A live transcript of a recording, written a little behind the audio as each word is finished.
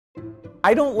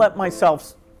I don't let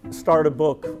myself start a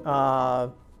book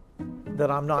that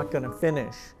I'm not going to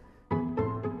finish.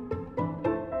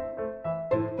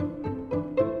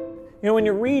 You know, when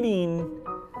you're reading,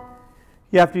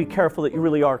 you have to be careful that you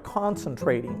really are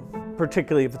concentrating,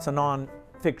 particularly if it's a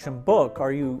non-fiction book.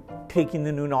 Are you taking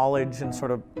the new knowledge and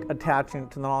sort of attaching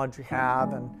it to the knowledge you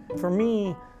have? And for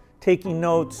me, taking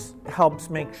notes helps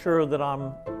make sure that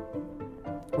I'm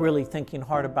really thinking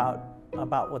hard about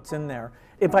what's in there.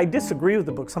 If I disagree with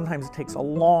the book, sometimes it takes a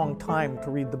long time to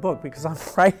read the book because I'm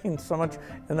writing so much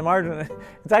in the margin.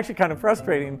 It's actually kind of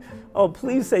frustrating. Oh,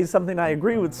 please say something I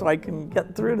agree with so I can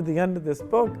get through to the end of this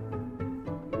book.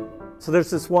 So there's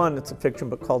this one, it's a fiction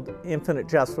book called Infinite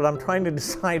Jest, but I'm trying to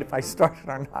decide if I start it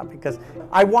or not because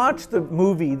I watched the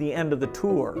movie The End of the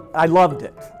Tour. I loved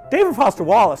it. David Foster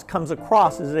Wallace comes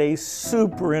across as a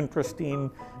super interesting,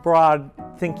 broad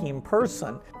thinking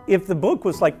person. If the book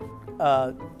was like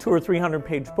a 200 or 300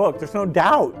 page book, there's no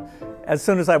doubt as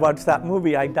soon as I watch that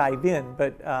movie I dive in,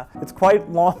 but it's quite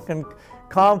long and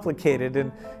complicated,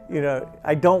 and you know,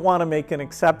 I don't want to make an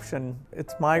exception.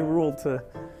 It's my rule to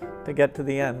get to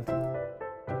the end.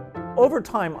 Over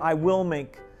time I will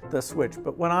make the switch,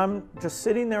 but when I'm just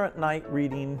sitting there at night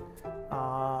reading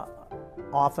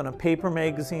often a paper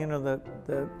magazine or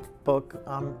the book,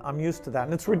 I'm used to that.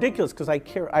 And it's ridiculous because I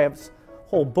have this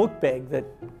whole book bag that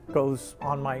goes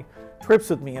on my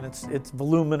trips with me, and it's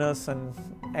voluminous and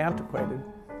antiquated.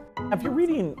 If you're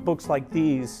reading books like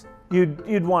these,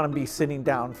 you'd want to be sitting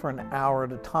down for an hour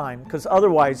at a time, because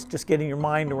otherwise just getting your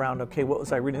mind around, okay, what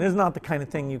was I reading? This is not the kind of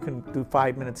thing you can do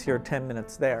 5 minutes here, 10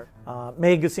 minutes there.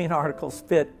 Magazine articles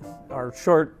fit, or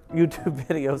short YouTube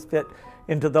videos fit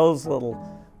into those little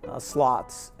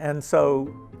slots. And so,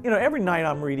 you know, every night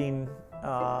I'm reading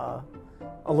a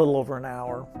little over an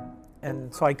hour,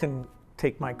 and so I can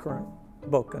take my current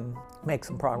book and make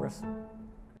some progress.